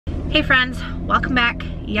Hey friends, welcome back.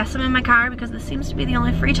 Yes, I'm in my car because this seems to be the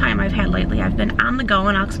only free time I've had lately. I've been on the go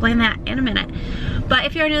and I'll explain that in a minute. But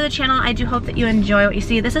if you're new to the channel, I do hope that you enjoy what you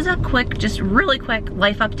see. This is a quick, just really quick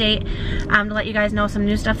life update to let you guys know some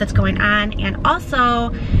new stuff that's going on and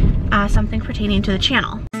also something pertaining to the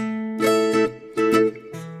channel.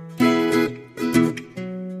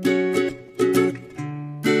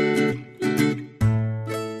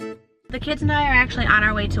 The kids and I are actually on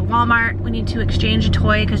our way to Walmart. We need to exchange a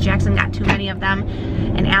toy because Jackson got too many of them.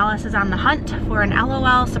 And Alice is on the hunt for an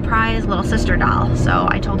LOL surprise little sister doll. So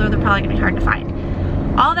I told her they're probably gonna be hard to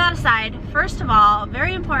find. All that aside, first of all,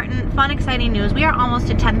 very important, fun, exciting news. We are almost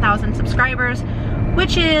to 10,000 subscribers,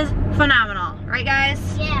 which is phenomenal. Right, guys?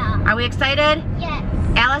 Yeah. Are we excited? Yes.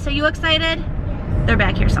 Alice, are you excited? They're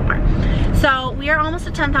back here somewhere. So we are almost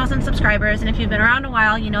at 10,000 subscribers, and if you've been around a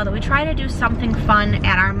while, you know that we try to do something fun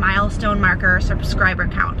at our milestone marker subscriber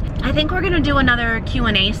count. I think we're gonna do another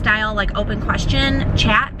Q&A style, like open question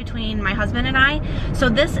chat between my husband and I. So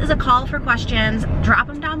this is a call for questions. Drop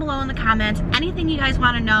them down below in the comments, anything you guys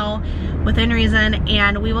wanna know within reason,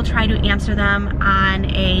 and we will try to answer them on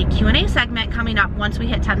a Q&A segment coming up once we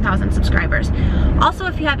hit 10,000 subscribers. Also,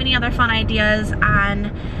 if you have any other fun ideas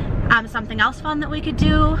on something else fun that we could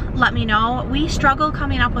do, let me know. We struggle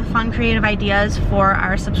coming up with fun creative ideas for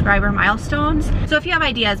our subscriber milestones. So if you have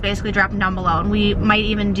ideas, basically drop them down below, and we might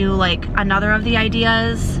even do like another of the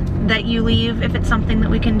ideas that you leave if it's something that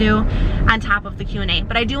we can do on top of the Q&A.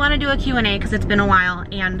 But I do want to do a Q&A because it's been a while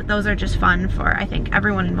and those are just fun for, I think,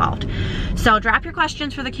 everyone involved. So drop your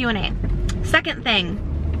questions for the Q&A. Second thing,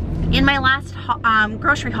 in my last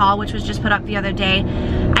grocery haul, which was just put up the other day,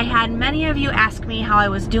 I had many of you ask me how I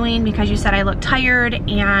was doing because you said I looked tired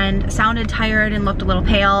and sounded tired and looked a little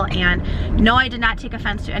pale, and no, I did not take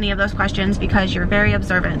offense to any of those questions because you're very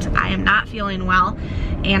observant. I am not feeling well,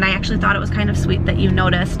 and I actually thought it was kind of sweet that you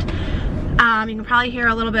noticed. You can probably hear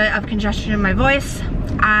a little bit of congestion in my voice.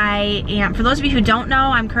 For those of you who don't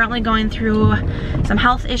know, I'm currently going through some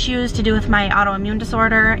health issues to do with my autoimmune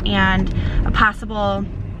disorder and a possible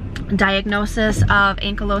diagnosis of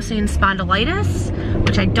ankylosing spondylitis,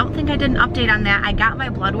 which I don't think I did an update on that. I got my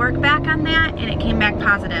blood work back on that and it came back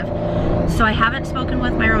positive. So I haven't spoken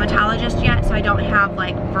with my rheumatologist yet, so I don't have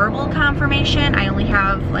like verbal confirmation. I only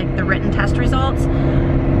have like the written test results.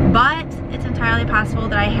 But it's entirely possible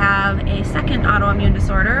that I have a second autoimmune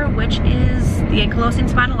disorder, which is the ankylosing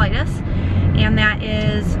spondylitis, and that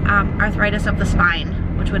is arthritis of the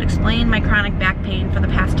spine, which would explain my chronic back pain for the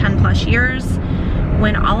past 10 plus years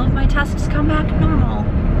when all of my tests come back normal.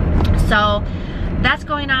 So that's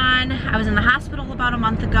going on. I was in the hospital about a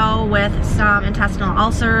month ago with some intestinal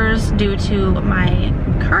ulcers due to my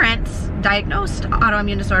current diagnosed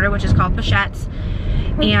autoimmune disorder, which is called Behçet's,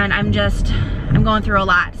 and I'm going through a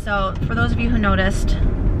lot. So for those of you who noticed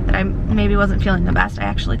that I maybe wasn't feeling the best, I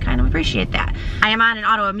actually kind of appreciate that. I am on an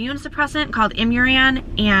autoimmune suppressant called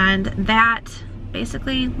Imuran, and that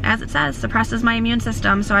basically, as it says, suppresses my immune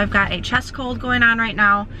system. So I've got a chest cold going on right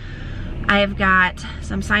now. I've got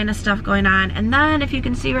some sinus stuff going on. And then if you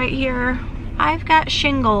can see right here, I've got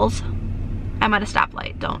shingles. I'm at a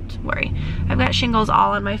stoplight, don't worry. I've got shingles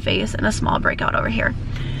all on my face and a small breakout over here,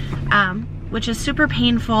 which is super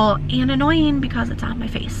painful and annoying because it's on my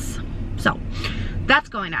face. So that's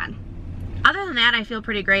going on. Other than that, I feel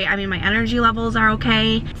pretty great. I mean, my energy levels are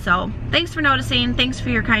okay. So thanks for noticing, thanks for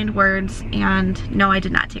your kind words, and no, I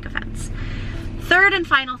did not take offense. Third and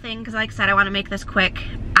final thing, because like I said, I want to make this quick.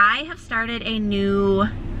 I have started a new,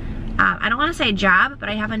 I don't want to say job, but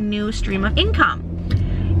I have a new stream of income.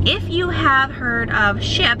 If you have heard of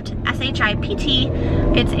Shipt, S-H-I-P-T,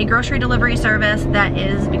 it's a grocery delivery service that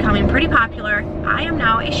is becoming pretty popular. I am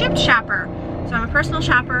now a Shipt shopper. So I'm a personal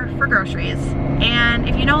shopper for groceries. And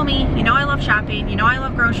if you know me, you know I love shopping, you know I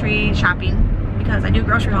love grocery shopping because I do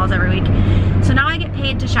grocery hauls every week. So now I get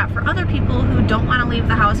paid to shop for other people who don't want to leave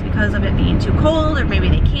the house because of it being too cold, or maybe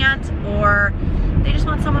they can't, or they just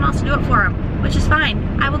want someone else to do it for them, which is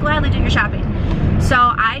fine. I will gladly do your shopping. So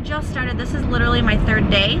I just started, this is literally my third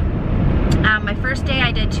day. My first day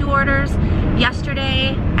I did 2 orders.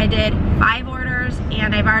 Yesterday I did 5 orders,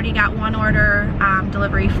 and I've already got 1 order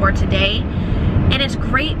delivery for today. And it's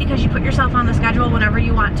great because you put yourself on the schedule whenever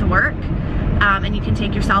you want to work, and you can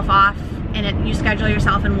take yourself off, and you schedule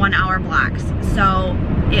yourself in 1 hour blocks. So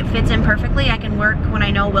it fits in perfectly. I can work when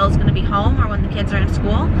I know Will's gonna be home or when the kids are in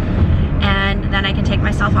school, and then I can take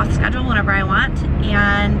myself off the schedule whenever I want,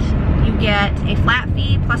 and you get a flat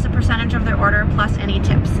fee plus a percentage of their order plus any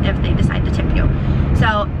tips if they decide to tip you.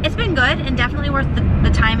 So it's been good and definitely worth the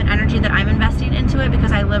time and energy that I'm investing into it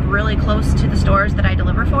because I live really close to the stores that I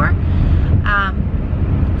deliver for.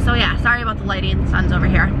 So yeah, sorry about the lighting, the sun's over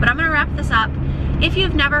here. But I'm gonna wrap this up. If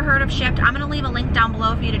you've never heard of Shipt, I'm gonna leave a link down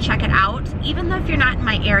below for you to check it out. Even though if you're not in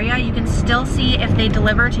my area, you can still see if they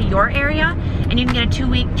deliver to your area, and you can get a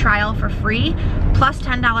 2-week trial for free, plus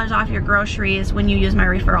 $10 off your groceries when you use my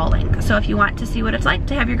referral link. So if you want to see what it's like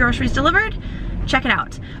to have your groceries delivered, check it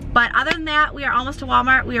out. But other than that, we are almost to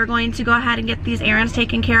Walmart. We are going to go ahead and get these errands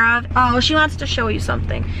taken care of. Oh, she wants to show you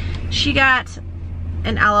something. She got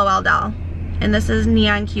an LOL doll, and this is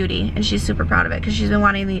Neon Cutie, and she's super proud of it because she's been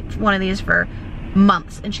wanting one of these for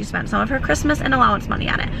months, and she spent some of her Christmas and allowance money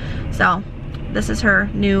on it. So this is her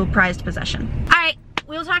new prized possession. All right,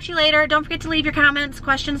 we'll talk to you later. Don't forget to leave your comments,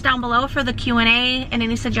 questions down below for the Q&A, and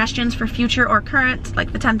any suggestions for future or current,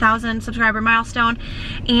 like the 10,000 subscriber milestone.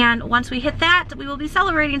 And once we hit that, we will be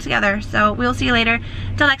celebrating together. So we'll see you later.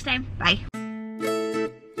 Till next time, bye.